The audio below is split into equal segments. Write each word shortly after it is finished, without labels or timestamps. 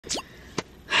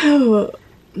I'm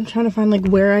trying to find like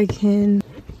where I can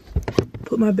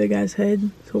put my big ass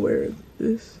head to where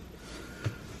this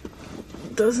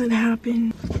doesn't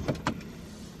happen.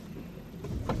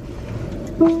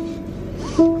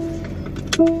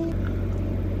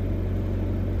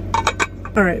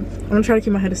 All right, I'm gonna try to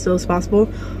keep my head as still as possible.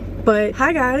 But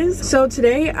hi guys, so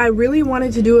today I really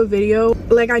wanted to do a video.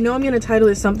 Like, I know I'm gonna title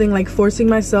it something like forcing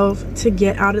myself to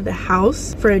get out of the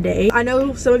house for a day. I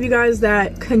know some of you guys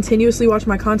that continuously watch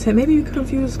my content maybe you're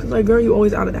confused because like, girl, you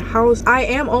always out of the house. I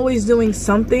am always doing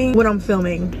something when I'm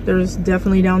filming. There's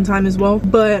definitely downtime as well,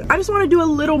 but I just want to do a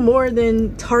little more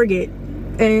than Target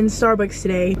and Starbucks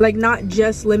today. Like, not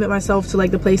just limit myself to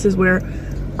like the places where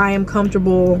I am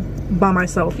comfortable by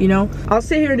myself, you know? I'll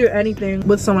sit here and do anything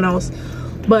with someone else,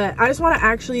 but I just want to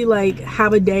actually like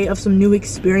have a day of some new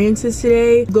experiences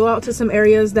today. Go out to some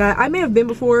areas that I may have been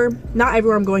before. Not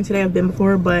everywhere I'm going today I've been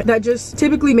before, but that just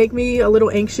typically make me a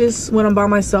little anxious when I'm by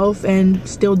myself, and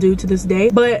still do to this day.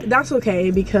 But that's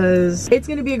okay because it's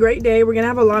gonna be a great day. We're gonna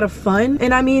have a lot of fun.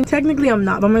 And I mean, technically I'm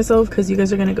not by myself because you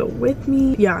guys are gonna go with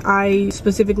me. Yeah, I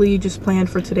specifically just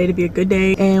planned for today to be a good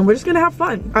day and we're just gonna have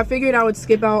fun. I figured I would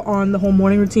skip out on the whole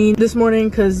morning routine this morning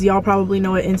because y'all probably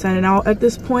know it inside and out at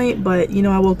this point. But you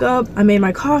know, I woke up, I made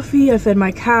my coffee, I fed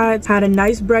my cats, had a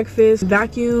nice breakfast,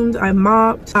 vacuumed, I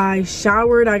mopped, I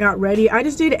showered, I got ready. I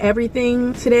just did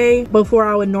everything today before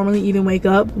I would normally even wake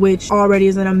up, which already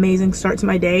is an amazing start to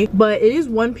my day. But it is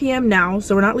 1 p.m. now,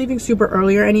 so we're not leaving super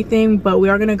early or anything, but we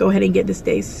are gonna go ahead and get this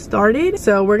day started.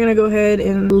 So we're gonna go ahead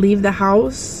and leave the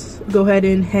house, go ahead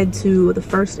and head to the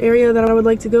first area that I would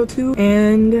like to go to,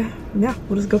 and yeah,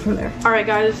 we'll just go from there. All right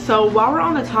guys, so while we're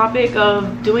on the topic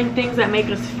of doing things that make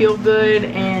us feel good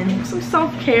and some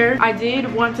self-care, I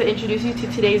did want to introduce you to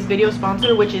today's video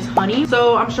sponsor, which is Honey.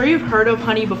 So I'm sure you've heard of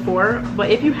Honey before,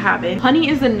 but if you haven't, Honey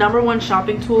is the #1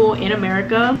 shopping tool in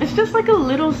America. It's just like a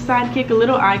little sidekick, a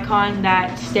little icon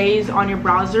that stays on your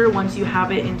browser once you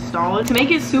have it installed. To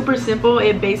make it super simple,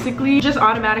 it basically just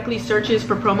automatically searches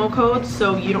for promo codes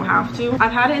so you don't have to.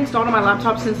 I've had it installed on my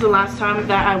laptop since the last time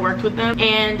that I worked with them,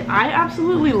 and I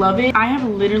absolutely love it. I have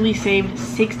literally saved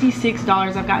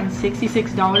 $66. I've gotten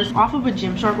 $66 off of a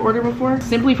Gymshark order before,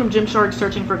 simply from Gymshark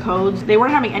searching for codes. They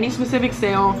weren't having any specific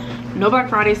sale, no Black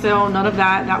Friday sale, none of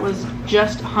that. That was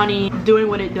just Honey doing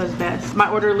what it does best. My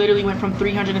order literally went from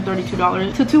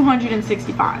 $332 to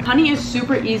 $265. Honey is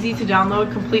super easy to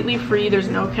download, completely free. There's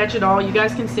no catch at all. You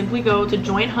guys can simply go to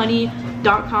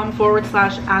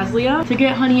joinhoney.com/Azlia to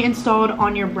get Honey installed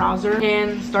on your browser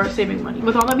and start saving money.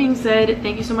 With all that being said,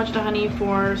 thank you so much to Honey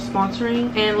for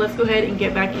sponsoring, and let's go ahead and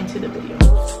get back into the video.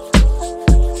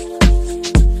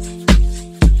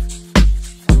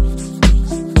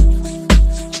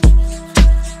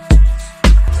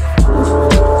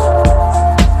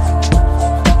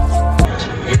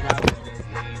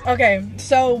 Okay,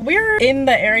 so we're in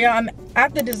the area. I'm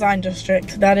at the Design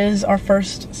District. That is our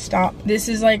first stop. This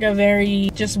is like a very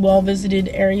just well-visited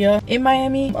area in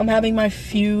Miami. I'm having my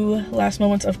few last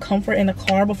moments of comfort in the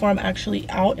car before I'm actually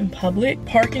out in public.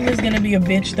 Parking is gonna be a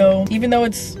bitch though, even though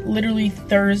it's literally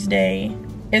Thursday.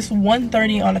 It's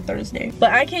 1:30 on a Thursday.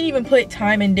 But I can't even put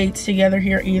time and dates together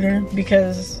here either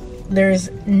because there's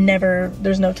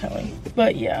no telling.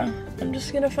 But yeah, I'm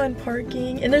just gonna find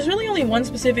parking, and there's really only one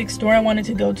specific store I wanted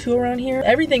to go to around here.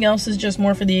 Everything else is just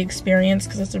more for the experience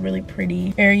because it's a really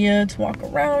pretty area to walk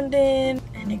around in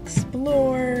and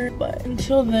explore. But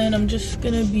until then, I'm just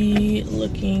gonna be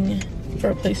looking for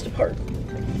a place to park.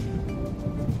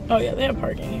 Oh yeah, they have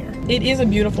parking here. It is a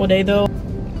beautiful day though. I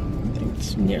think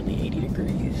it's nearly 80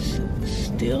 degrees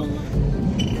still.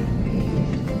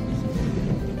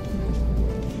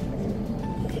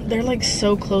 They're like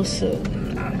so close to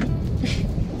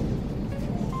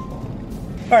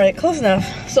all right, close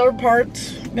enough. So we're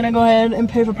parked. I'm gonna go ahead and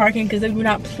pay for parking because they do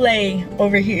not play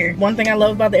over here. One thing I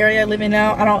love about the area I live in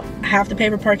now, I don't have to pay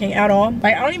for parking at all.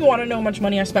 Like, I don't even want to know how much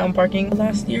money I spent on parking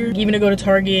last year. Even to go to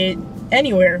Target,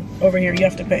 anywhere over here, you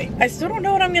have to pay. I still don't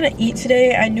know what I'm gonna eat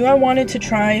today. I knew I wanted to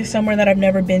try somewhere that I've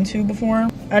never been to before.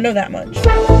 I know that much.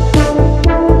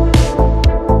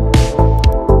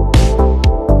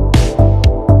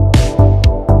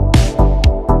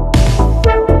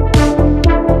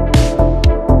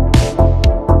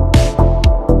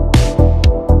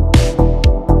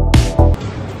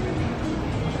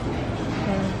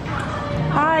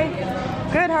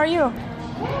 How are you?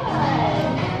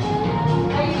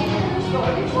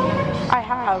 I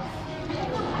have.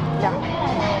 Yeah.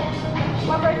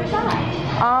 What brand is that?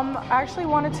 I actually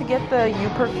wanted to get the You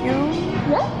perfume.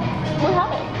 Yeah, we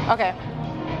have it. Okay.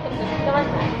 The right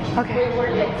brand. Okay. We were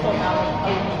like sold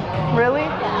out. Really?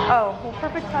 Oh, well,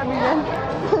 perfect timing then.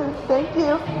 Thank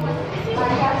you.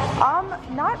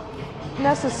 Not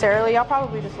necessarily. I'll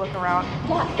probably just look around.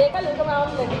 Yeah, take a look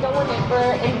around, let me know whenever,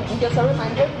 and just a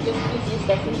reminder, just please use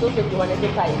steps tools if you wanted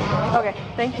to try it. Okay,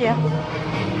 thank you.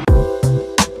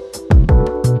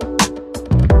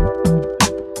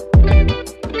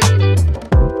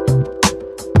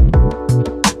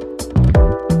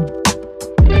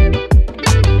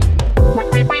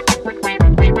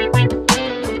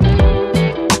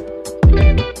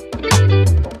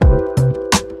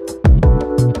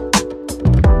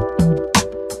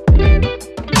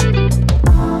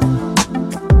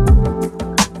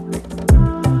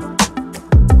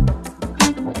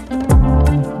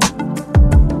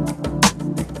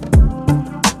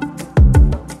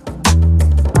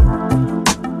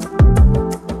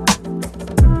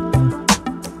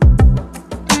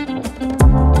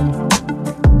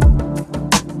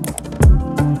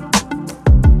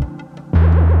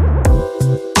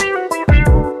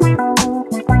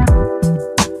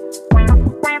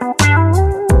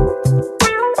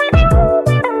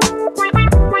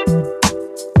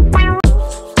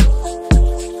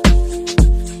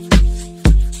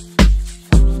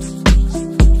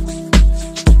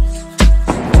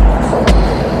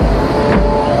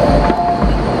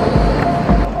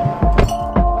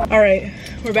 Alright,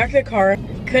 we're back to the car.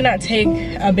 Could not take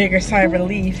a bigger sigh of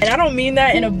relief. And I don't mean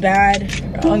that in a bad,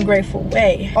 ungrateful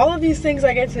way. All of these things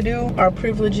I get to do are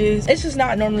privileges. It's just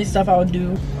not normally stuff I would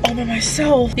do all by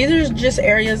myself. These are just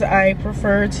areas I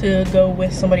prefer to go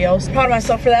with somebody else. Proud of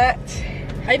myself for that.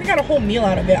 I even got a whole meal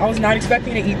out of it. I was not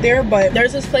expecting to eat there, but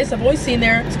there's this place I've always seen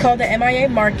there. It's called the MIA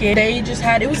Market. They just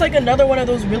had, it was like another one of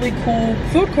those really cool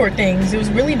food court things. It was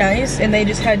really nice, and they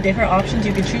just had different options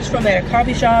you could choose from. They had a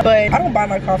coffee shop, but I don't buy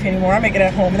my coffee anymore. I make it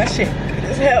at home, and that shit good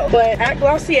as hell. But at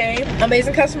Glossier,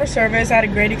 amazing customer service. I had a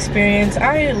great experience.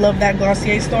 I love that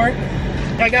Glossier store.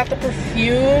 I got the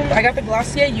perfume. I got the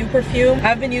Glossier You perfume.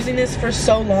 I've been using this for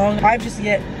so long. I've just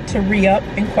yet to re-up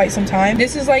in quite some time.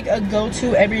 This is like a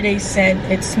go-to everyday scent.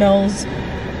 It smells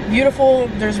beautiful.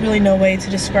 There's really no way to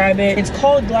describe it. It's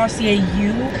called Glossier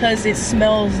You because it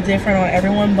smells different on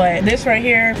everyone, but this right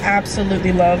here,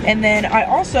 absolutely love. And then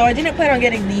I didn't plan on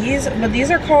getting these, but these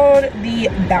are called the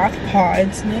bath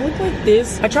pods, and they look like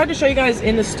this. I tried to show you guys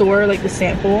in the store like the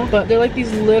sample, but they're like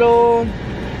these little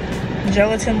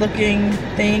gelatin looking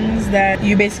things that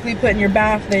you basically put in your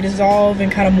bath. They dissolve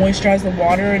and kind of moisturize the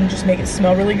water and just make it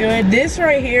smell really good. This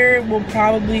right here will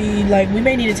probably, like, we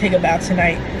may need to take a bath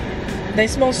tonight. They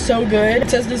smell so good.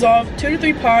 It says dissolve 2 to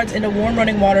 3 pods into warm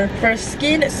running water for a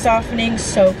skin softening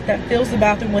soak that fills the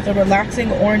bathroom with a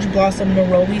relaxing orange blossom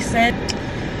neroli scent.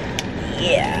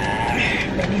 Yeah,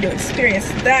 I need to experience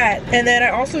that. And then I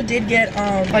also did get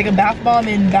like a bath bomb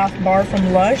and bath bar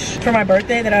from Lush for my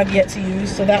birthday that I've yet to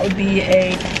use, so that would be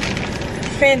a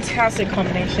fantastic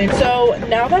combination. So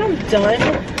now that I'm done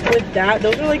with that,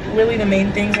 those are like really the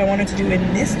main things I wanted to do in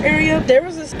this area. There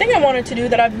was this thing I wanted to do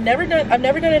that I've never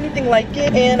done anything like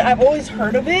it, and I've always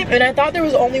heard of it, and I thought there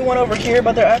was only one over here,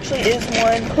 but there actually is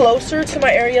one closer to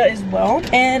my area as well.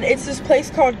 And it's this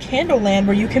place called Candleland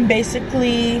where you can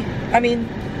basically,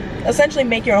 essentially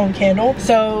make your own candle.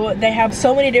 So they have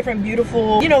so many different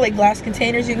beautiful, like glass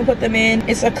containers you can put them in.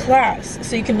 It's a class,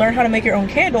 so you can learn how to make your own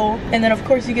candle, and then of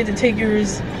course you get to take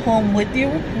yours home with you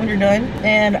when you're done.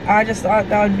 And I just thought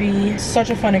that would be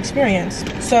such a fun experience.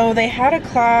 So they had a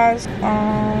class,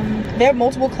 they have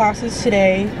multiple classes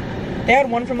today. They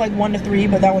had one from like 1 to 3,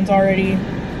 but that one's already,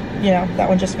 that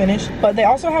one just finished. But they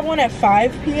also have one at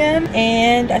 5 p.m.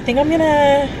 and I think I'm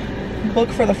gonna book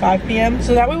for the 5 p.m.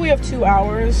 so that way we have 2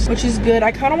 hours, which is good.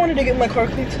 I kind of wanted to get my car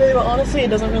cleaned today, but honestly it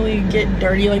doesn't really get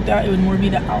dirty like that. It would more be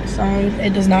the outside.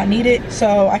 It does not need it.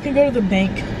 So I can go to the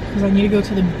bank because I need to go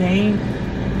to the bank.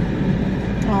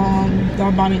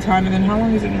 That'll buy me time. And then how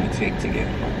long is it gonna take to get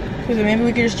home? Because maybe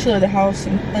we could just chill at the house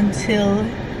until,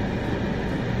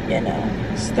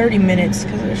 it's 30 minutes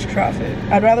because there's traffic.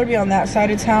 I'd rather be on that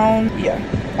side of town. Yeah.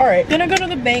 All right, gonna go to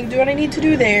the bank, do what I need to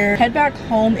do there, head back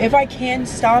home. If I can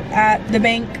stop at the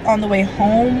bank on the way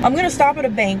home, I'm gonna stop at a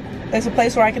bank. It's a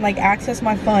place where I can like access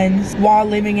my funds while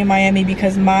living in Miami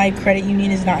because my credit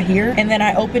union is not here. And then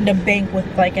I opened a bank with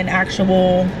like an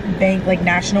actual bank, like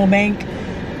National Bank.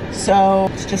 So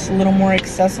it's just a little more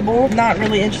accessible. Not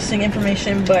really interesting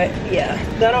information, but yeah,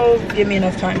 that'll give me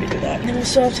enough time to do that. And we'll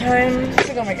still have time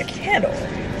to go make a candle.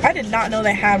 I did not know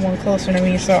they had one closer to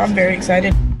me, so I'm very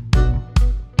excited.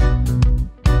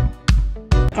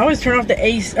 I always turn off the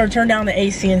AC or turn down the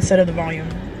AC instead of the volume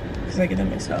because I get them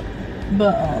mixed up.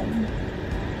 But what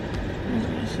was I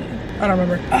gonna say? I don't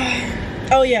remember.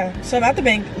 Oh yeah, so I'm at the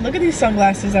bank. Look at these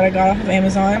sunglasses that I got off of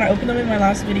Amazon. I opened them in my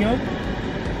last video.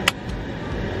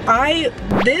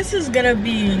 This is gonna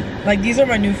be, like, these are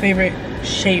my new favorite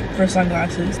shape for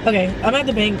sunglasses. Okay, I'm at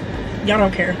the bank. Y'all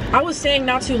don't care. I was saying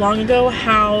not too long ago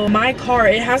how my car,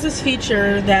 it has this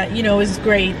feature that, you know, is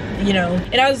great. You know,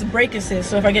 it has brake assist,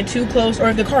 so if I get too close or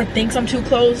if the car thinks I'm too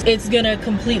close, it's gonna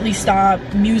completely stop.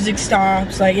 Music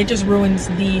stops. Like, it just ruins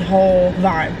the whole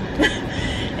vibe.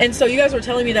 And so you guys were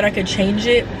telling me that I could change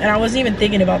it, and I wasn't even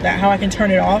thinking about that, how I can turn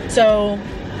it off. So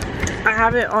I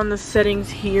have it on the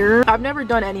settings here. I've never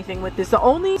done anything with this. The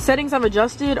only settings I've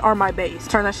adjusted are my bass.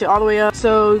 Turn that shit all the way up.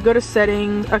 So go to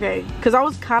settings. Okay, because I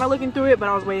was kind of looking through it, but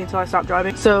I was waiting until I stopped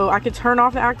driving. So I could turn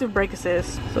off the active brake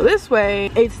assist. So this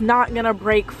way, it's not gonna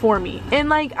brake for me. And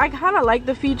like, I kind of like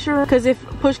the feature, because if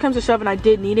push comes to shove and I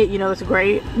did need it, you know, that's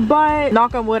great. But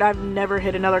knock on wood, I've never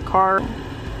hit another car.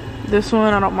 This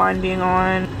one I don't mind being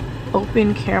on.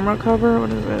 Open camera cover.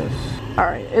 What is this? All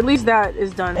right, at least that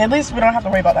is done. At least we don't have to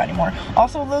worry about that anymore.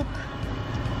 Also, look,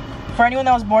 for anyone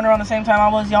that was born around the same time I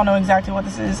was, y'all know exactly what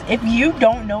this is. If you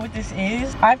don't know what this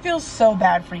is, I feel so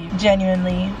bad for you,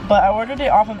 genuinely. But I ordered it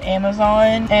off of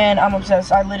Amazon and I'm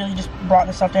obsessed. I literally just brought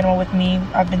the stuffed animal with me.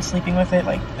 I've been sleeping with it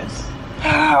like this.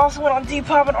 I also went on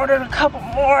Depop and ordered a couple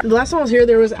more. The last time I was here,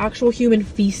 there was actual human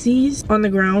feces on the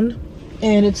ground,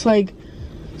 and it's like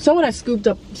someone has scooped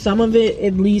up some of it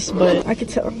at least, but I could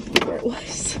tell where it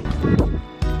was.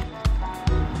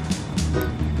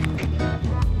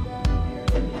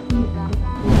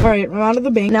 All right, I'm out of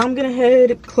the bank. Now I'm gonna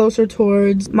head closer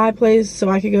towards my place so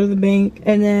I could go to the bank.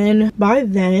 And then by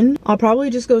then, I'll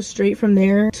probably just go straight from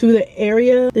there to the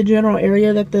area, the general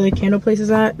area that the candle place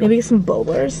is at. Maybe get some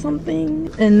boba or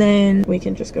something. And then we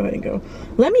can just go ahead and go.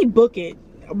 Let me book it.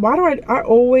 Why do I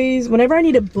always, whenever I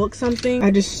need to book something,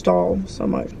 I just stall so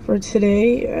much. For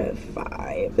today at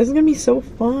 5. This is gonna be so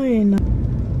fun.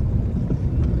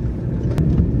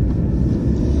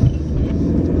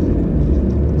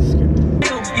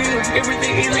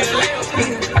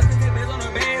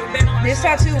 This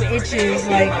tattoo itches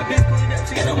like.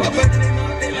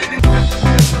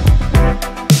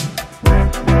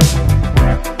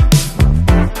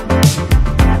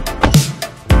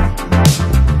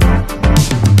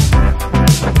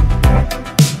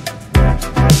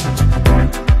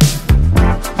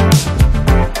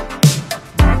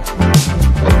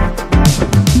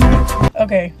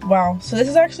 Okay, wow, so this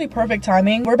is actually perfect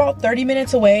timing. We're about 30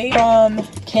 minutes away from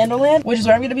Candleland, which is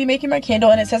where I'm gonna be making my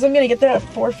candle, and it says I'm gonna get there at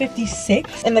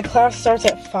 4:56 and the class starts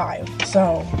at 5.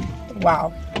 So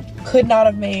wow, could not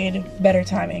have made better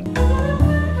timing.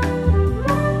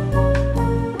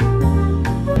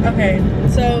 Okay,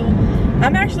 so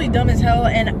I'm actually dumb as hell,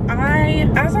 and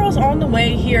as I was on the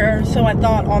way here, so I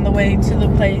thought on the way to the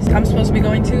place I'm supposed to be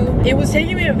going to, it was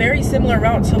taking me a very similar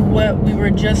route to what we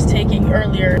were just taking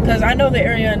earlier, because I know the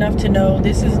area enough to know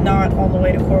this is not on the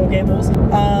way to Coral Gables.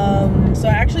 So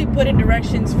I actually put in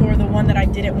directions for the one that I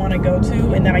didn't want to go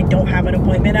to and that I don't have an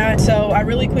appointment at. So I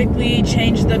really quickly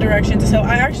changed the directions, so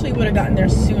I actually would have gotten there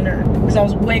sooner because I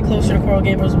was way closer to Coral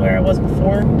Gables where I was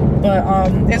before. But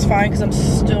it's fine because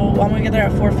I'm gonna get there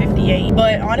at 4:58.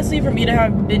 But honestly, for me to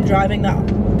have been driving the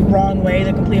wrong way,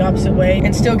 the complete opposite way,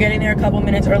 and still getting there a couple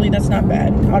minutes early, that's not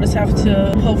bad. I'll just have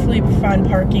to hopefully find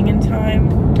parking in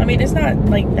time. I mean, it's not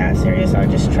like that serious. I'll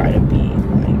just try to be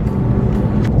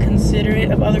like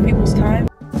considerate of other people's time.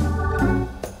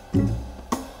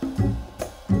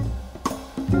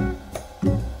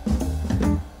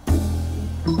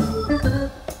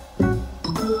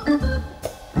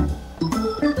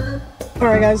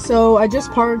 Alright guys, so I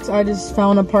just parked. I just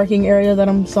found a parking area that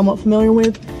I'm somewhat familiar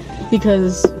with,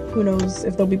 because who knows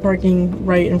if they'll be parking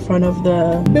right in front of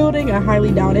the building. I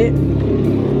highly doubt it.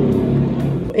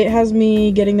 It has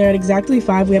me getting there at exactly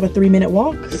 5. We have a 3-minute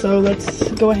walk, so let's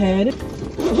go ahead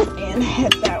and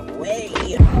head that way.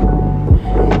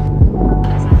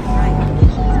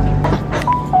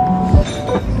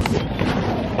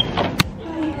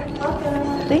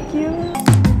 Thank you.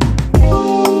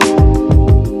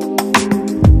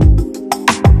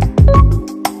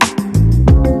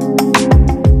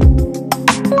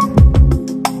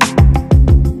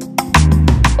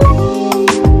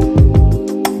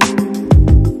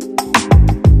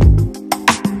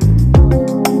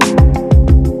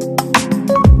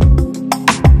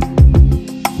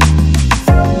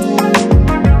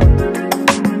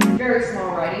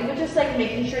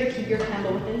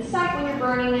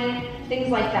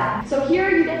 So here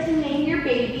you get to name your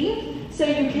baby, so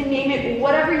you can name it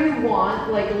whatever you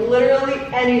want, like literally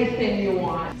anything you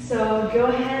want. So go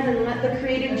ahead and let the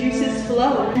creative juices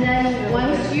slow. And then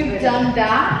once you've done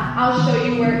that, I'll show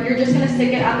you where you're just gonna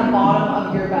stick it at the bottom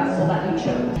of your vessel that you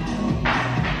chose.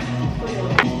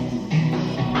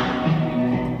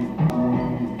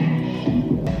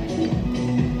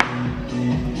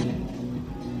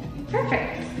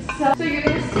 Perfect. So you're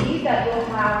gonna see that you'll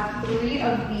have 3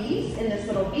 of these in this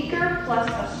little beaker plus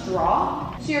a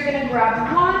straw. So you're gonna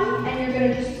grab one and you're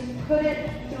gonna just put it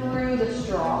through the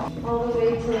straw all the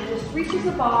way till it just reaches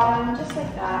the bottom, just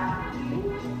like that.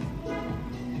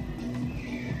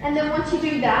 And then once you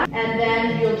do that, and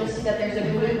then you'll just see that there's a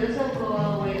glue. This will go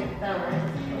all the way that way.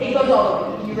 It goes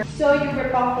all the way. So you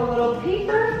rip off the little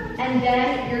paper, and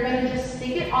then you're gonna just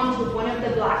stick it onto one of the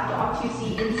black dots you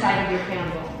see inside of your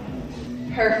candle.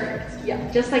 Perfect.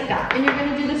 Yeah, just like that. And you're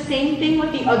gonna do the same thing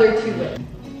with the other 2 wicks.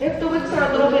 If the wicks are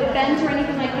a little bit bent or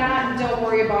anything like that, don't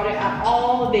worry about it at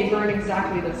all. They burn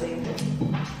exactly the same.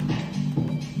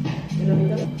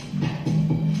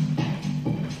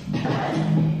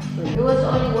 It was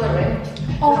only one, right?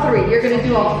 All 3. You're gonna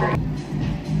do all 3.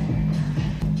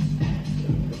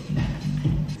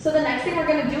 So the next thing we're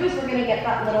gonna do is we're gonna get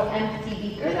that little empty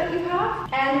beaker that you have,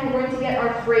 and we're going to get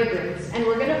our fragrance, and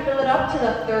we're gonna fill it up to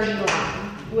the 30 line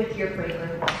with your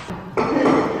fragrance.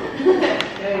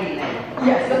 30 line.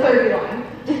 Yes, the 30 line.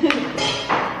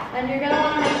 And you're gonna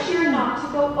wanna make sure not to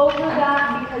go over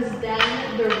that because then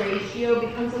the ratio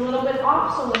becomes a little bit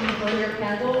off, so when you burn your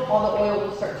candle, all the oil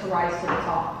will start to rise to the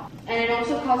top. And it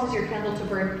also causes your candle to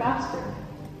burn faster.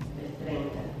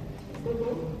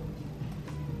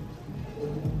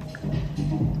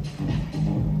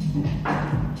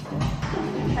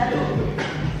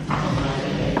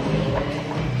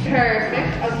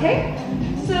 Perfect, okay.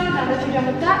 So now that you're done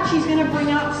with that, she's gonna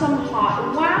bring out some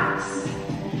hot wax.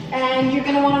 And you're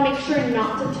gonna wanna make sure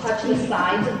not to touch the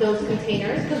sides of those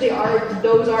containers because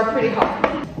those are pretty hot.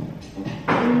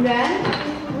 And then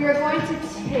we are going to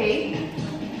take,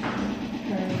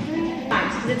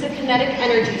 because it's a kinetic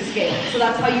energy scale, so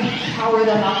that's how you power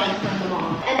them up and turn them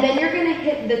on. And then you're gonna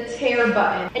hit the tear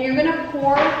button, and you're gonna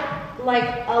pour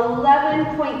like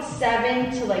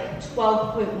 11.7 to like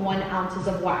 12.1 ounces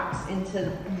of wax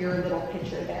into your little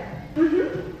pitcher there.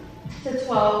 To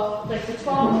 12, like to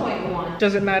 12.1.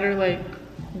 Does it matter like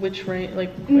which range,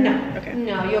 like? No, okay.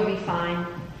 No, you'll be fine.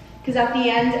 Because at the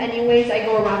end, anyways, I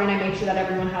go around and I make sure that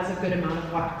everyone has a good amount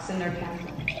of wax in their candle.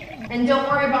 And don't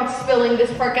worry about spilling.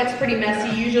 This part gets pretty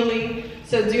messy usually,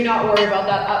 so do not worry about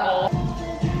that at all.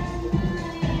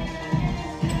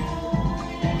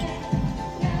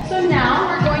 So now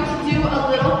we're going to do a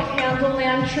little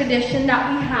Candleland tradition that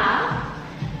we have.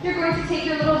 You're going to take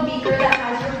your little beaker that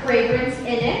has your fragrance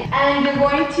in it, and you're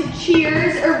going to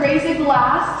cheers or raise a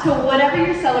glass to whatever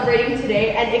you're celebrating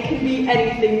today, and it can be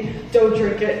anything. Don't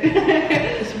drink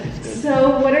it.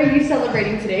 So what are you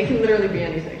celebrating today? It can literally be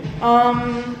anything.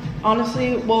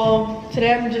 Honestly, well,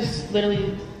 today I'm just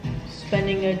literally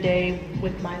spending a day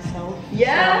with myself.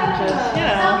 Yeah. So just, you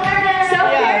know.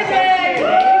 Self-care day. Self-care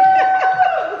Woo!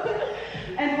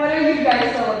 And what are you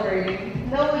guys celebrating?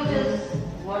 No, we just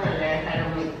want to learn how to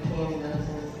make candles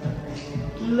and stuff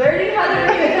like that. Learning how to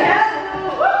make a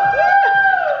candle. Woo!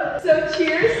 So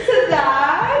cheers to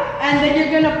that. And then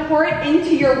you're gonna pour it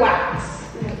into your wax.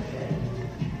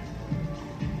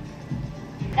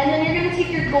 And then you're gonna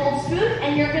take your gold spoon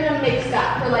and you're gonna mix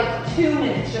that for like 2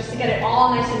 minutes just to get it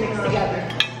all nice and mixed together.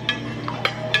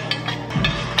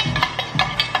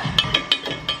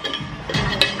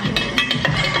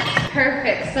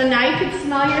 Perfect. So now you can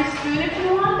smell your spoon if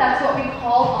you want. That's what we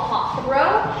call a hot throw.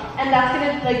 And that's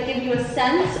gonna like give you a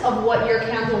sense of what your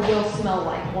candle will smell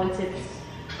like once it's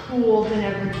cooled and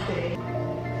everything.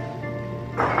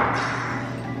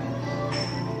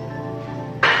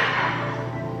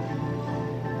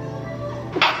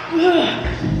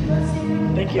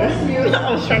 Thank you. Bless you.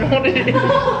 I was trying to hold it in.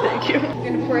 Thank you. I'm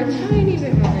gonna pour a tiny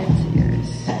bit more into yours.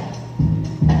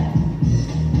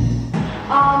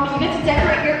 You get to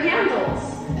decorate your candles.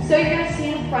 So you're gonna see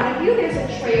in front of you, there's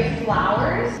a tray of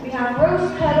flowers. We have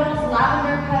rose petals,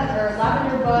 lavender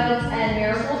buds, and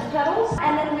marigold petals.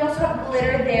 And then we also have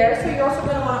glitter there. So you're also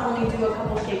gonna wanna only do a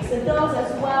couple cakes of those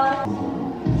as well.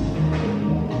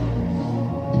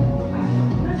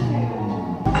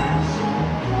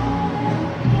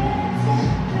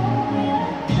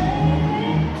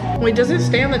 Wait, does it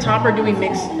stay on the top or do we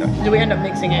end up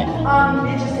mixing it?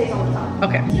 It just stays on the top.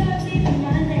 Okay.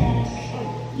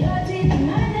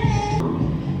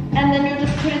 And then you'll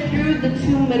just put it through the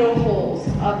 2 middle holes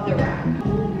of the rack.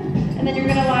 And then you're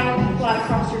gonna lie it flat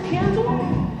across your candle.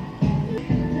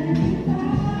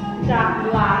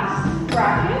 That last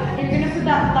bracket. And you're gonna put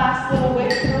that last little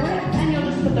wick through it, and you'll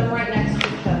just put them right next to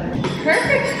each other.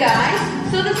 Perfect, guys.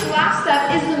 So this last step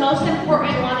is the most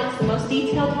important one. It's the most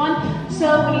detailed one.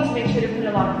 So we need to make sure to put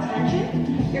a lot of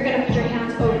attention. You're gonna put your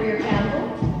hands over your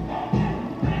candle.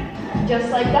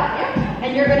 Just like that, yeah.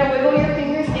 And you're gonna wiggle your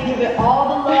fingers and give it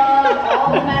all the love,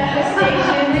 all the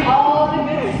manifestation, all the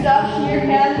good stuff to your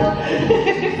candle.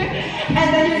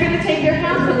 And then you're gonna take your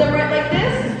hands, put them right like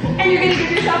this, and you're gonna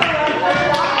give yourself a round of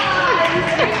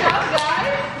applause. Great job,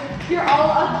 guys. You're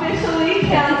all officially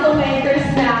candle makers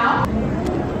now.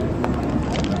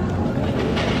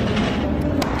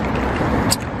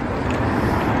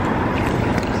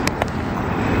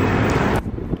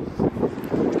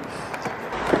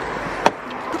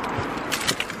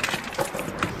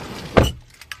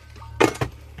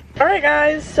 Alright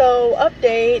guys, so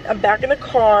update, I'm back in the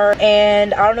car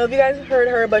and I don't know if you guys heard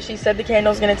her, but she said the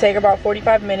candle's gonna take about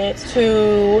 45 minutes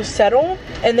to settle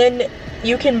and then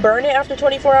you can burn it after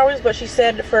 24 hours, but she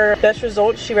said for best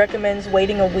results she recommends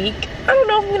waiting a week. I don't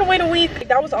know if I'm gonna wait a week.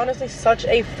 That was honestly such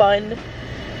a fun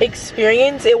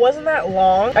experience. It wasn't that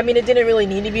long. I mean, it didn't really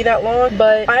need to be that long,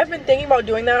 but I've been thinking about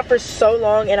doing that for so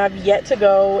long and I've yet to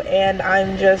go, and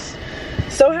I'm just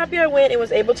so happy I went and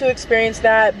was able to experience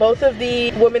that. Both of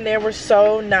the women there were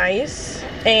so nice,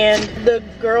 and the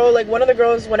girl, like one of the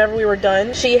girls, whenever we were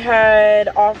done, she had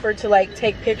offered to like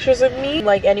take pictures of me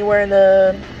like anywhere in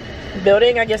the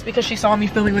building, I guess because she saw me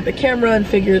filming with the camera and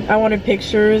figured I wanted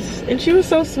pictures, and she was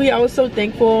so sweet. I was so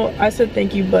thankful. I said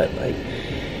thank you, but like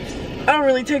I don't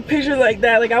really take pictures like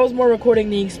that. Like I was more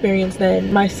recording the experience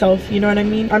than myself, you know what I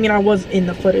mean? I mean, I was in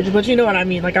the footage, but you know what I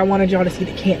mean? Like I wanted y'all to see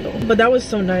the candle. But that was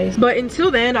so nice. But until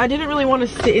then, I didn't really want to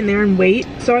sit in there and wait.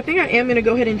 So I think I am gonna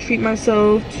go ahead and treat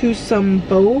myself to some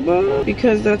boba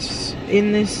because that's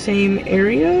in this same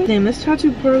area. Damn, this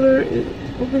tattoo parlor is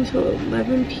open till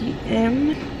 11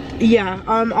 p.m. Yeah,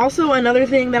 also another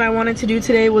thing that I wanted to do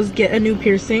today was get a new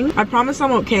piercing. I promise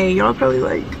I'm okay. Y'all probably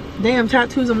like, damn,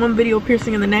 tattoos in one video,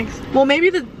 piercing in the next. Well, maybe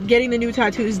getting the new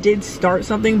tattoos did start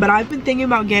something, but I've been thinking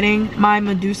about getting my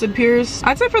Medusa pierce.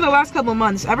 I'd say for the last couple of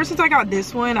months. Ever since I got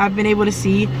this one, I've been able to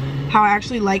see how I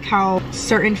actually like how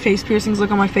certain face piercings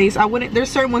look on my face. There's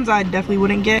certain ones I definitely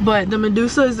wouldn't get, but the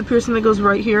Medusa is the piercing that goes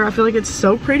right here. I feel like it's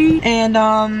so pretty. And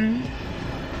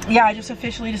yeah, I just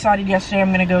officially decided yesterday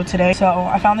I'm gonna go today. So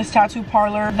I found this tattoo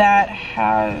parlor that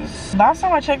has, last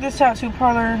time I checked this tattoo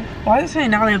parlor, why is it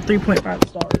saying now they have 3.5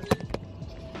 stars?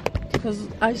 Because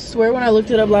I swear when I looked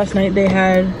it up last night they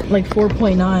had like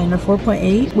 4.9 or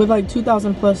 4.8 with like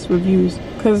 2,000 plus reviews.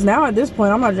 Because now at this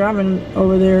point I'm not driving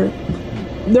over there.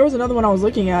 There was another one I was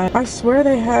looking at. I swear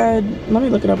they had, let me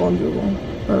look it up on Google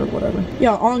or whatever.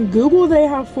 Yeah, on Google they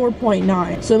have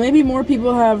 4.9. So maybe more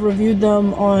people have reviewed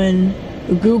them on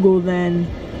Google than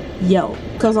Yelp,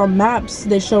 because on Maps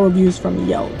they show reviews from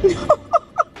Yelp.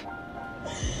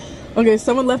 Okay,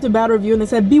 someone left a bad review and they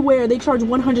said, beware, they charge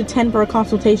 $110 for a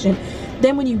consultation.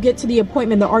 Then when you get to the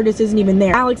appointment, the artist isn't even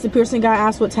there. Alex, the piercing guy,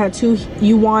 asked what tattoo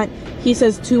you want. He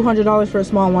says $200 for a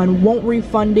small one. Won't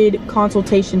refunded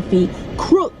consultation fee.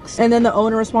 Crooks. And then the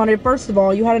owner responded, first of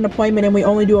all, you had an appointment and we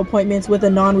only do appointments with a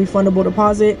non-refundable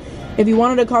deposit. If you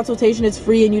wanted a consultation, it's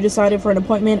free and you decided for an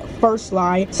appointment. First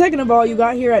lie. Second of all, you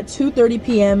got here at 2:30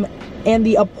 p.m. and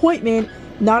the appointment,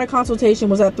 not a consultation,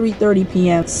 was at 3:30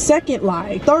 p.m. Second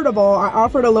lie. Third of all, I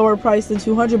offered a lower price than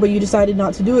 $200, but you decided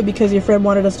not to do it because your friend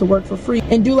wanted us to work for free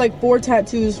and do like 4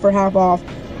 tattoos for half off.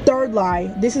 Third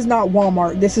lie. This is not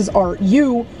Walmart. This is art.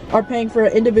 You are paying for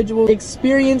an individual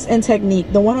experience and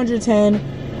technique. The $110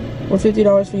 or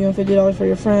 $50 for you and $50 for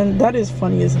your friend. That is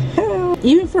funny as hell.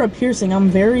 Even for a piercing, I'm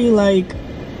very like,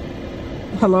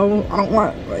 hello, I don't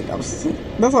want, like,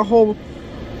 that's a hole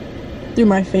through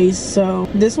my face. So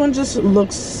this one just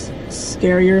looks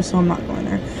scarier, so I'm not going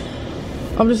there.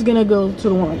 I'm just gonna go to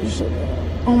the one I just showed you.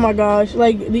 Oh my gosh,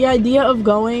 like the idea of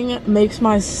going makes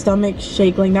my stomach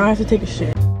shake. Like now I have to take a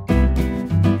shit.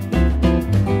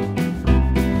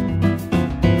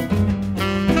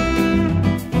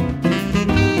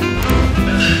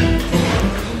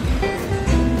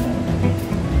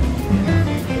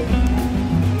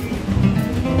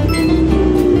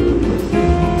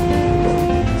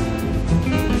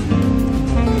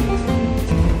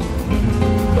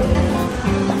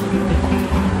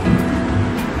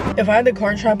 If I had the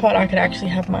car tripod, I could actually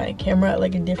have my camera at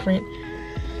like a different,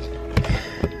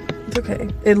 it's okay.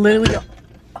 It literally,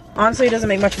 honestly, it doesn't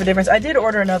make much of a difference. I did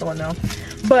order another one though.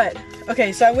 But,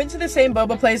 okay, so I went to the same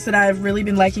boba place that I've really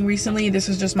been liking recently. This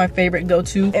is just my favorite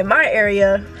go-to in my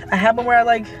area. I have one where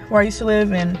I used to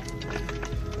live, and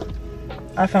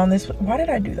I found this. Why did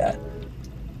I do that?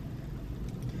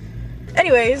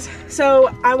 Anyways, so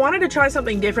I wanted to try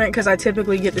something different because I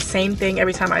typically get the same thing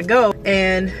every time I go,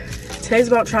 and today's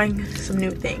about trying some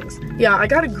new things. Yeah, I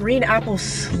got a green apple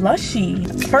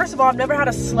slushie. First of all, I've never had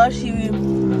a slushie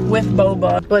with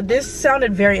boba, but this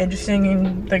sounded very interesting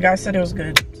and the guy said it was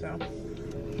good, so.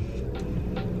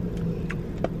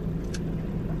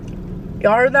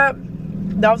 Y'all heard that?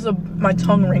 That was my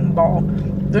tongue ring ball.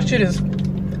 This shit is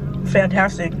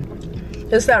fantastic.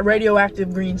 It's that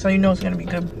radioactive green, so you know it's gonna be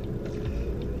good.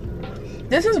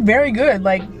 This is very good.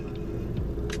 Like,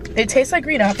 it tastes like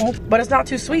green apple, but it's not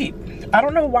too sweet. I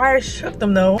don't know why I shook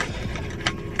them though.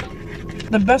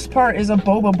 The best part is a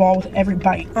boba ball with every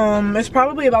bite. It's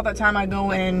probably about that time I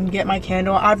go and get my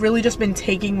candle. I've really just been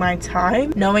taking my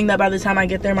time, knowing that by the time I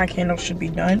get there, my candle should be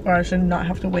done, or I should not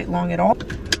have to wait long at all.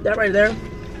 That right there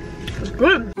is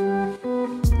good.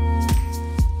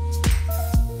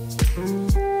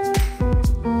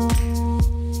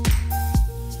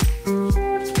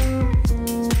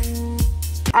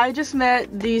 I just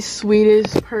met the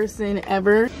sweetest person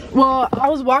ever. Well, I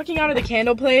was walking out of the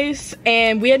candle place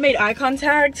and we had made eye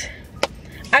contact.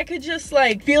 I could just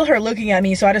like feel her looking at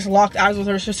me, so I just locked eyes with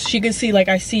her so she could see like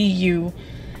I see you.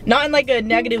 Not in like a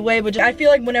negative way, but I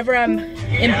feel like whenever I'm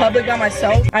in public by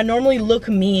myself, I normally look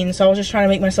mean, so I was just trying to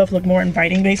make myself look more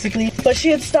inviting basically. But she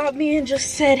had stopped me and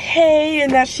just said hey,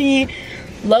 and that she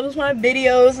loves my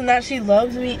videos and that she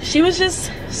loves me. She was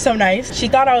just so nice. She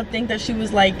thought I would think that she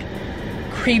was like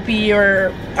creepy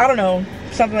or I don't know,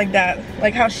 something like that,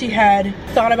 like how she had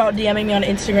thought about DMing me on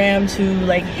Instagram to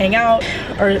like hang out,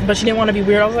 but she didn't want to be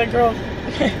weird. I was like, girl.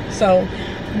 So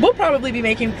we'll probably be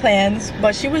making plans,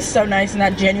 but she was so nice and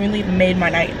that genuinely made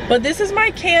my night. But this is my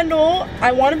candle.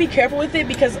 I want to be careful with it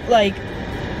because like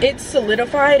it's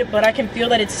solidified, but I can feel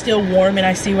that it's still warm, and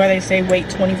I see why they say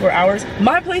wait 24 hours.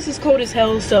 My place is cold as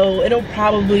hell, so it'll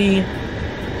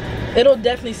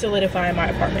definitely solidify in my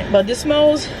apartment. But this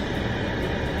smells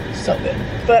so good.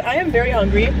 But I am very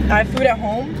hungry. I have food at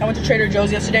home. I went to Trader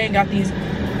Joe's yesterday and got these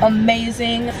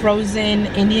amazing frozen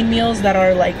Indian meals that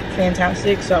are like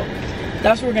fantastic. So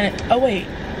that's what we're gonna, oh wait,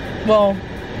 well,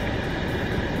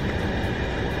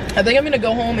 I think I'm gonna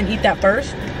go home and eat that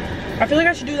first. I feel like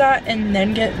I should do that and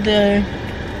then get the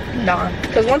naan,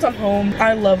 because once I'm home,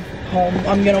 I love home.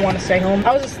 I'm gonna want to stay home.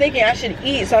 I was just thinking I should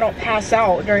eat so I don't pass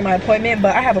out during my appointment,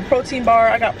 but I have a protein bar.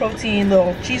 I got protein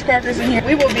little cheese crackers in here.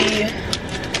 We will be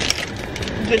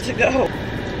good to go.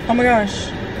 Oh my gosh,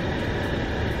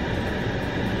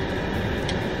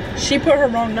 she put her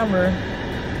wrong number.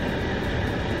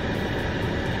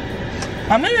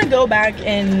 I'm gonna go back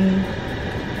and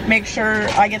make sure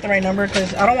I get the right number,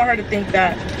 because I don't want her to think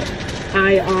that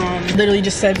I literally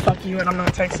just said fuck you and I'm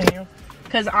not texting you,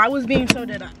 because I was being so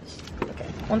dead ass. Okay,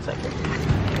 1 second.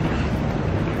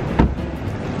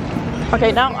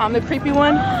 Okay, now I'm the creepy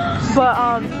one,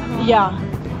 but yeah,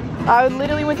 I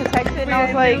literally went to text it and I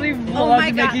was like, oh my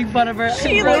god, making fun of her.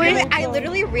 I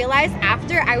literally realized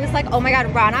after, I was like, oh my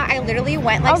god, Rana, I literally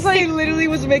went like, I literally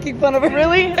was making fun of her.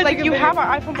 Really? Like, you have an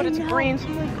iPhone but it's green. So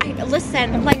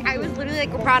listen, like I was literally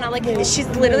like, Rana, like she's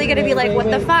literally gonna be like,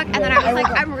 what the fuck? And then I was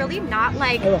like, I'm really not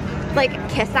like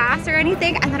kiss ass or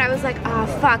anything. And then I was like, oh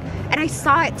fuck. And I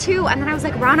saw it too. And then I was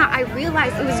like, Rana, I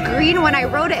realized it was green when I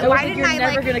wrote it. Why didn't I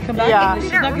like? Never gonna come back. Yeah.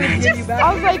 She's not gonna DM you back.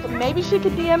 I was like, maybe she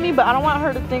could DM me, but I don't want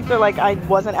her to think that like I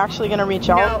wasn't actually gonna reach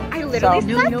out. No, I literally said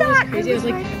You know what's that. crazy? I was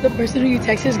like, the person who you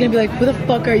texted is gonna be like, who the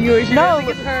fuck are you? Or she No,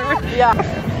 it's her. Yeah.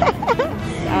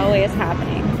 It's always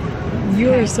happening.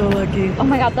 You are so lucky. Oh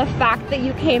my god, the fact that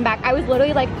you came back, I was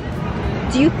literally like,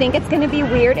 do you think it's gonna be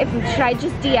weird if should I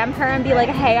just DM her and be like,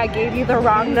 hey, I gave you the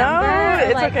wrong number? No,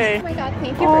 it's like, okay. Oh my god,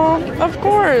 thank you for coming. Of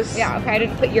course. Yeah, okay, I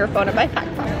didn't put your phone in my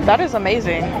backpack. That is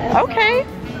amazing. Okay.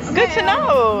 Good to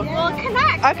know. We'll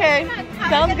connect. Okay. Have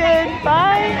Sounds a good night. good.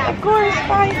 Bye. Of course.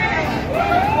 Bye.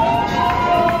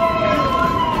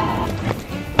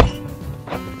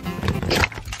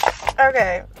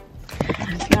 Okay.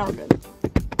 Now we're good.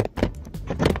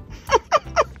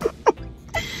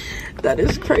 That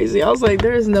is crazy. I was like,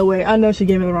 there is no way. I know she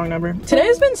gave me the wrong number. Today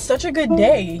has been such a good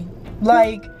day.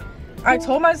 Like, I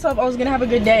told myself I was gonna have a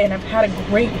good day and I've had a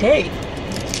great day.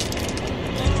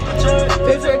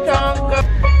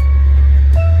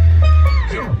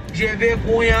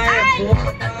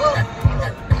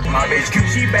 My bitch cute,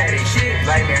 she bad as shit.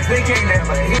 Like man, they can't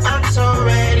never hit. I'm so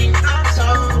ready, I'm so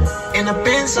in a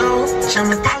benzo. Show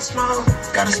me that slow.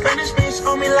 Got a Spanish bitch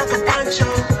on me like a poncho.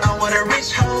 I want a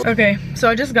rich hoe. Okay, so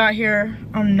I just got here.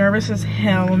 I'm nervous as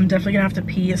hell. I'm definitely gonna have to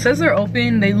pee. It says they're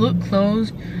open. They look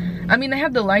closed. I mean, they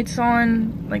have the lights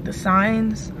on, like the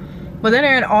signs, But then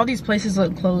again, all these places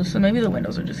look closed, so maybe the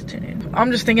windows are just tinted.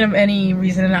 I'm just thinking of any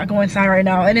reason to not go inside right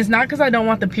now. And it's not because I don't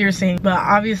want the piercing, but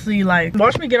obviously, like,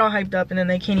 watch me get all hyped up and then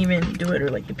they can't even do it, or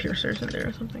like the piercer's in there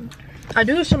or something. I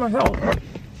do this to myself.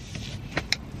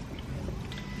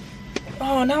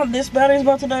 Oh, now this battery's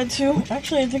about to die too.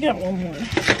 Actually, I think I got one more. I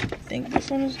think this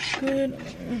one is good.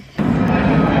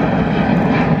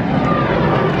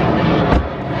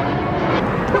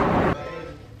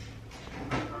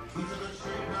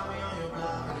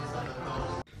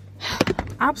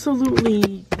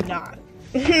 Absolutely not.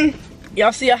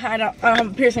 Y'all see I had a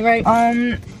piercing, right?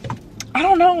 I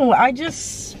don't know. I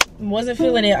just wasn't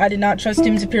feeling it. I did not trust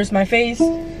him to pierce my face.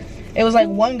 It was like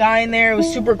one guy in there. It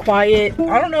was super quiet.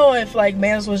 I don't know if like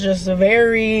Mans was just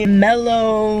very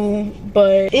mellow,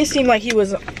 but it seemed like he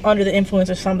was under the influence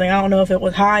or something. I don't know if it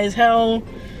was high as hell,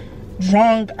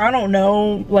 drunk. I don't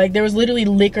know. Like there was literally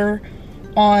liquor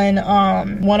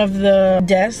on one of the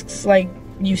desks. Like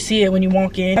you see it when you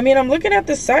walk in. I mean, I'm looking at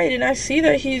the site and I see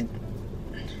that he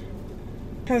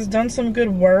has done some good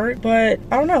work, but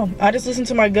I don't know. I just listened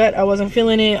to my gut. I wasn't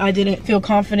feeling it. I didn't feel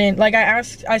confident. Like I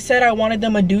said I wanted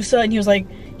the Medusa, and he was like,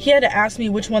 he had to ask me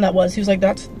which one that was. He was like,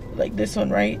 that's like this one,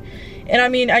 right? And I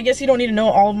mean, I guess you don't need to know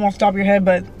all of them off the top of your head,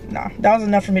 but nah, that was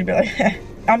enough for me to be like,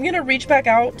 I'm gonna reach back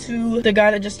out to the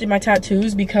guy that just did my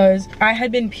tattoos, because I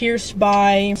had been pierced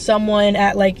by someone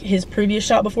at like his previous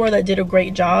shop before that did a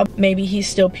great job. Maybe he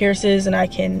still pierces and I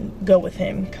can go with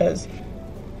him, because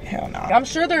hell no. I'm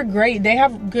sure they're great. They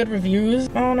have good reviews.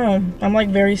 I don't know. I'm like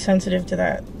very sensitive to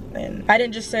that. And I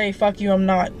didn't just say, fuck you, I'm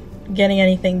not getting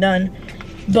anything done.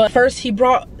 But first he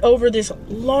brought over this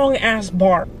long ass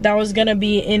bar that was gonna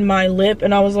be in my lip,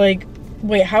 and I was like,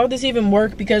 wait, how would this even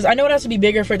work? Because I know it has to be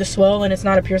bigger for it to swell, and it's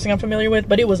not a piercing I'm familiar with,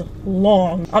 but it was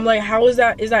long. I'm like, how is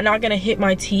that not gonna hit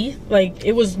my teeth? Like,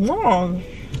 it was long.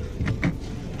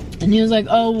 And he was like,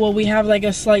 oh, well, we have like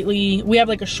a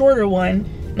shorter one.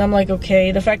 And I'm like,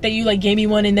 okay. The fact that you like gave me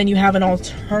one and then you have an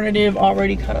alternative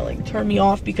already kind of like turned me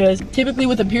off, because typically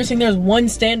with a piercing, there's one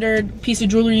standard piece of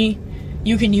jewelry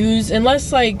you can use,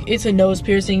 unless like it's a nose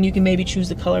piercing, you can maybe choose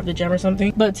the color of the gem or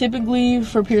something. But typically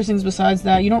for piercings besides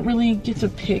that, you don't really get to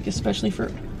pick, especially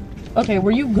for, okay,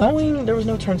 were you going? There was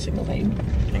no turn signal, babe.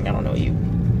 I don't know you.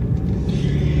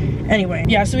 Anyway,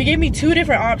 yeah, so he gave me 2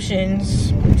 different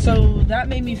options. So that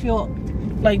made me feel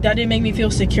like, that didn't make me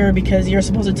feel secure, because you're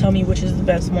supposed to tell me which is the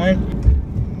best one.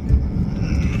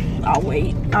 I'll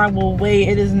wait. I will wait.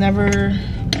 It is never,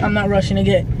 I'm not rushing to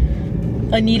get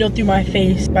a needle through my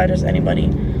face by just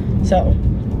anybody. So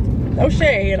no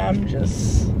shade. I'm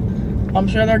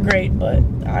sure they're great, but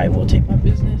I will take my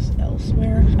business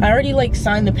elsewhere. I already like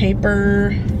signed the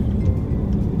paper,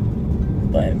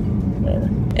 but whatever.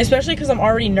 Especially because I'm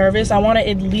already nervous. I want to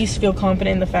at least feel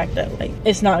confident in the fact that like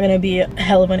it's not gonna be a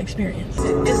hell of an experience.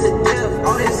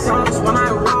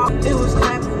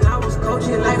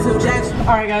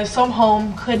 Alright guys, so I'm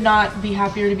home. Could not be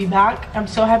happier to be back. I'm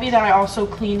so happy that I also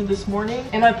cleaned this morning,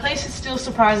 and my place is still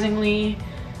surprisingly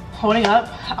holding up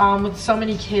with so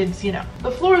many kids, you know.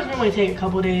 The floors normally take a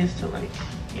couple days to like,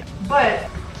 yeah. But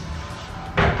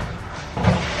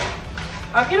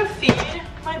I'm gonna feed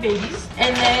my babies,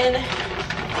 and then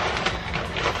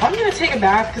I'm gonna take a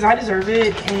bath because I deserve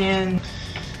it. And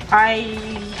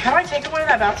have I taken one in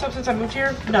that bathtub since I moved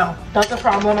here? No, that's the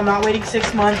problem. I'm not waiting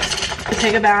 6 months to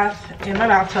take a bath in my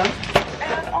bathtub.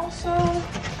 And also,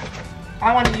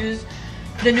 I want to use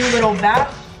the new little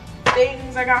bath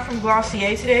things I got from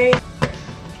Glossier today.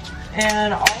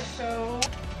 And also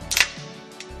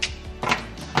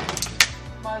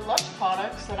my Lush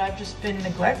products that I've just been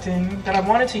neglecting, that I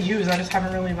wanted to use. I just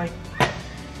haven't really like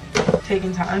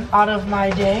taken time out of my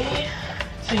day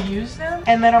to use them.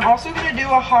 And then I'm also going to do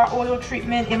a hot oil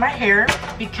treatment in my hair,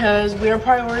 because we're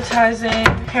prioritizing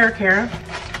hair care.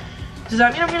 Does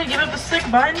that mean I'm going to give up a slick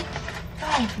bun?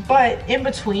 No, but in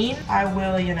between I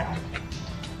will, you know.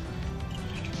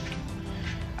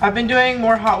 I've been doing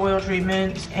more hot oil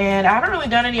treatments, and I haven't really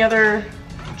done any other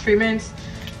treatments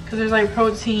because there's like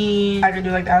protein. I could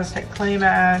do like the Aztec clay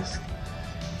mask.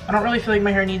 I don't really feel like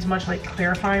my hair needs much like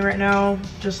clarifying right now,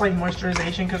 just like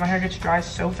moisturization, because my hair gets dry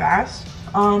so fast.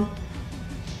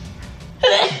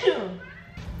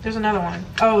 There's another one.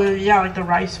 Oh yeah, like the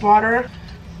rice water.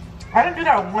 I didn't do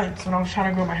that once when I was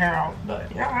trying to grow my hair out,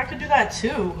 but yeah, I could do that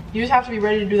too. You just have to be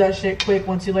ready to do that shit quick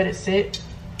once you let it sit,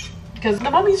 because the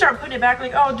moment you start putting it back,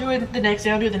 like, oh, I'll do it the next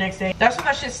day, I'll do it the next day, that's when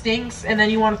that shit stinks, and then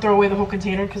you want to throw away the whole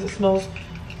container because it smells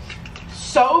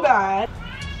so bad.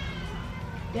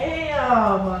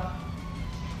 Damn.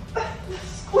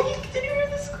 Squeak, did you hear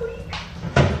the squeak?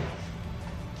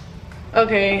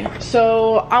 Okay,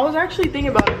 so I was actually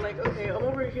thinking about it, like, like, okay, I'm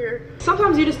over here.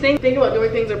 Sometimes you just think about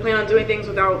doing things or plan on doing things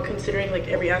without considering like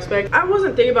every aspect. I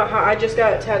wasn't thinking about how I just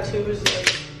got tattoos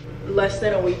like less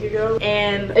than a week ago,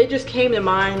 and it just came to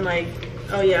mind like,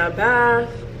 oh yeah, bath.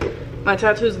 My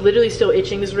tattoo is literally still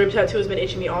itching. This rib tattoo has been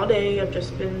itching me all day. I've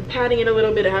just been patting it a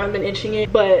little bit. I haven't been itching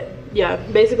it, but yeah,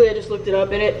 basically I just looked it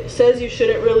up and it says you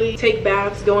shouldn't really take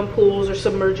baths, go in pools, or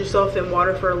submerge yourself in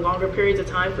water for longer periods of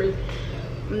time. For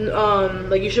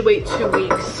like you should wait 2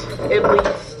 weeks at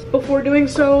least before doing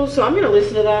so. So I'm gonna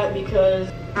listen to that because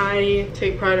I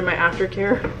take pride in my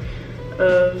aftercare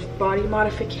of body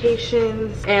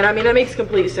modifications, and I mean that makes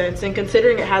complete sense, and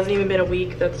considering it hasn't even been a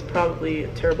week, that's probably a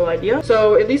terrible idea.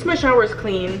 So at least my shower is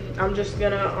clean. I'm just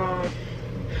gonna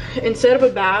instead of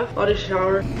a bath, I'll just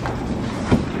shower.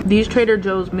 These Trader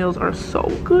Joe's meals are so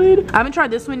good. I haven't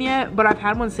tried this one yet, but I've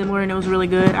had one similar and it was really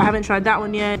good. I haven't tried that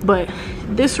one yet, but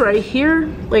this right here,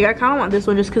 like I kind of want this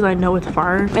one just because I know it's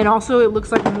fire. And also it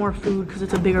looks like more food because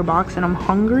it's a bigger box and I'm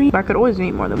hungry. But I could always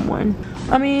eat more than one.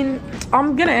 I mean,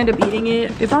 I'm gonna end up eating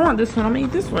it. If I want this one, I'm gonna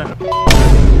eat this one.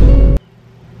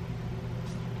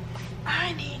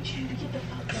 I need you to get the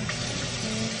fuck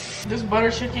up. This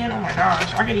butter chicken, oh my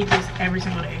gosh. I could eat this every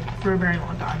single day for a very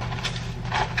long time.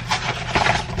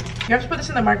 You have to put this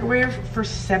in the microwave for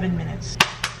 7 minutes.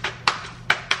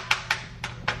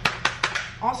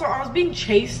 Also, I was being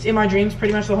chased in my dreams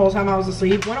pretty much the whole time I was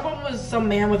asleep. One of them was some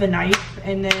man with a knife,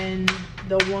 and then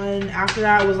the one after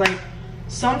that was like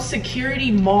some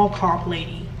security mall cop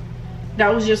lady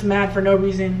that was just mad for no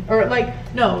reason. Or like,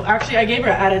 no, actually I gave her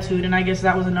an attitude, and I guess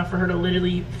that was enough for her to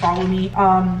literally follow me.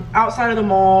 Outside of the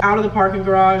mall, out of the parking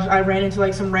garage, I ran into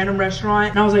like some random restaurant,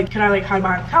 and I was like, can I like hide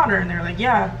behind the counter? And they're like,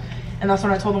 yeah. And that's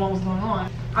when I told them what was going on.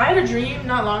 I had a dream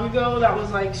not long ago that was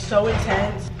like so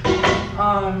intense.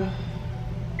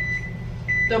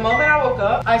 The moment I woke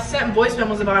up, I sent voice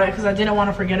memos about it because I didn't want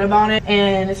to forget about it.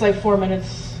 And it's like 4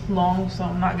 minutes long, so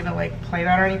I'm not gonna like play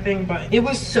that or anything, but it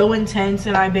was so intense.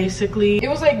 And it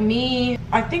was like me,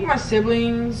 I think my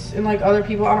siblings and like other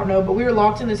people, I don't know, but we were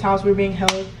locked in this house. We were being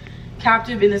held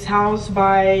captive in this house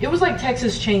by, it was like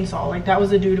Texas Chainsaw. Like that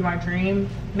was the dude in my dream.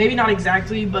 Maybe not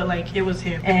exactly, but like it was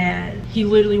him, and he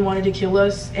literally wanted to kill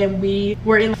us. And we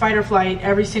were in fight or flight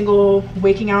every single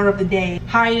waking hour of the day,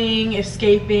 hiding,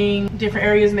 escaping different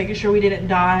areas, making sure we didn't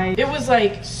die. It was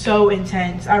like so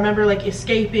intense. I remember like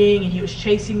escaping and he was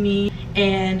chasing me,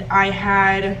 and I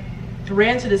had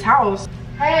ran to this house.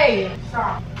 Hey,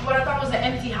 stop. What I thought was an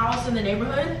empty house in the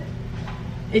neighborhood,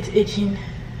 it's itching.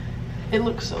 It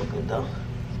looks so good though,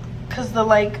 because the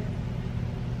like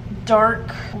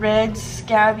dark red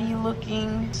scabby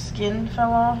looking skin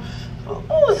fell off.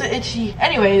 Oh, is it itchy?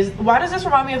 Anyways, why does this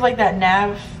remind me of like that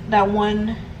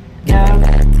one nav?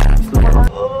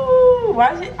 Oh,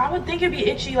 why is it? I would think it'd be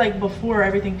itchy like before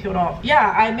everything peeled off.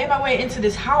 Yeah, I made my way into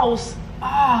this house.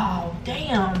 Oh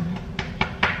damn,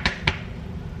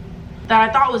 that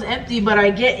I thought was empty, but I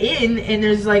get in and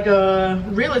there's like a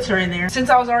realtor in there. Since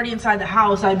I was already inside the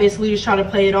house, I basically just tried to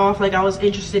play it off like I was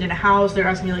interested in a house. They're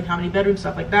asking me like how many bedrooms,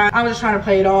 stuff like that. I was just trying to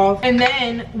play it off. And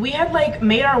then we had like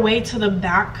made our way to the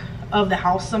back of the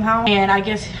house somehow, and I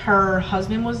guess her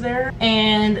husband was there,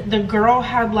 and the girl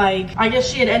had like, I guess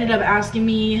she had ended up asking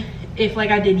me if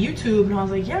like I did YouTube, and I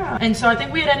was like, yeah. And so I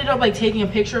think we had ended up like taking a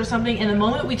picture or something, and the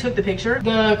moment we took the picture,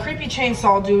 the creepy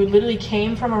chainsaw dude literally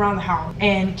came from around the house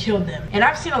and killed them. And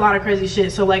I've seen a lot of crazy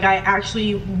shit, so like I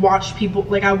actually watched people,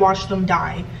 like I watched them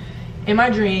die in my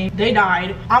dream. They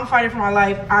died. I'm fighting for my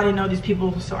life. I didn't know these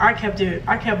people, so I kept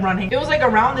running. It was like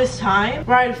around this time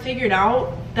where I had figured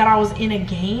out that I was in a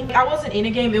game. I wasn't in a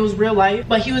game, it was real life,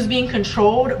 but he was being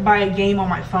controlled by a game on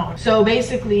my phone. So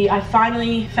basically I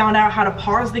finally found out how to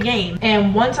pause the game,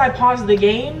 and once I paused the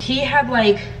game, he had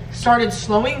like started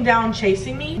slowing down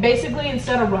chasing me. Basically,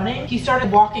 instead of running, he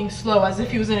started walking slow as if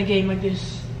he was in a game like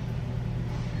this.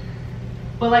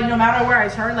 But like no matter where I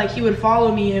turned, like he would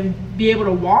follow me and be able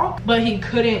to walk, but he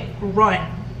couldn't run.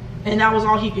 And that was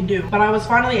all he could do. But I was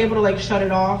finally able to like shut it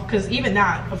off, because even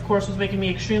that of course was making me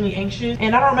extremely anxious.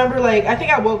 And I don't remember, like I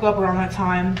think I woke up around that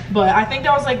time, but I think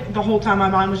that was like the whole time my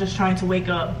mind was just trying to wake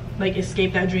up, like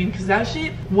escape that dream, because that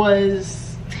shit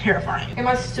was terrifying. Am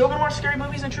I still gonna watch scary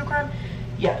movies and true crime?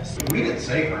 Yes. We didn't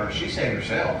save her, she saved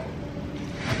herself.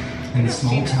 In the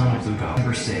small town of Lugo,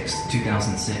 December 6,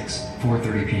 2006,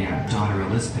 4:30 p.m., daughter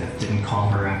Elizabeth didn't call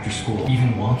her after school,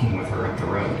 even walking with her up the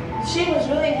road. She was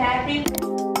really happy.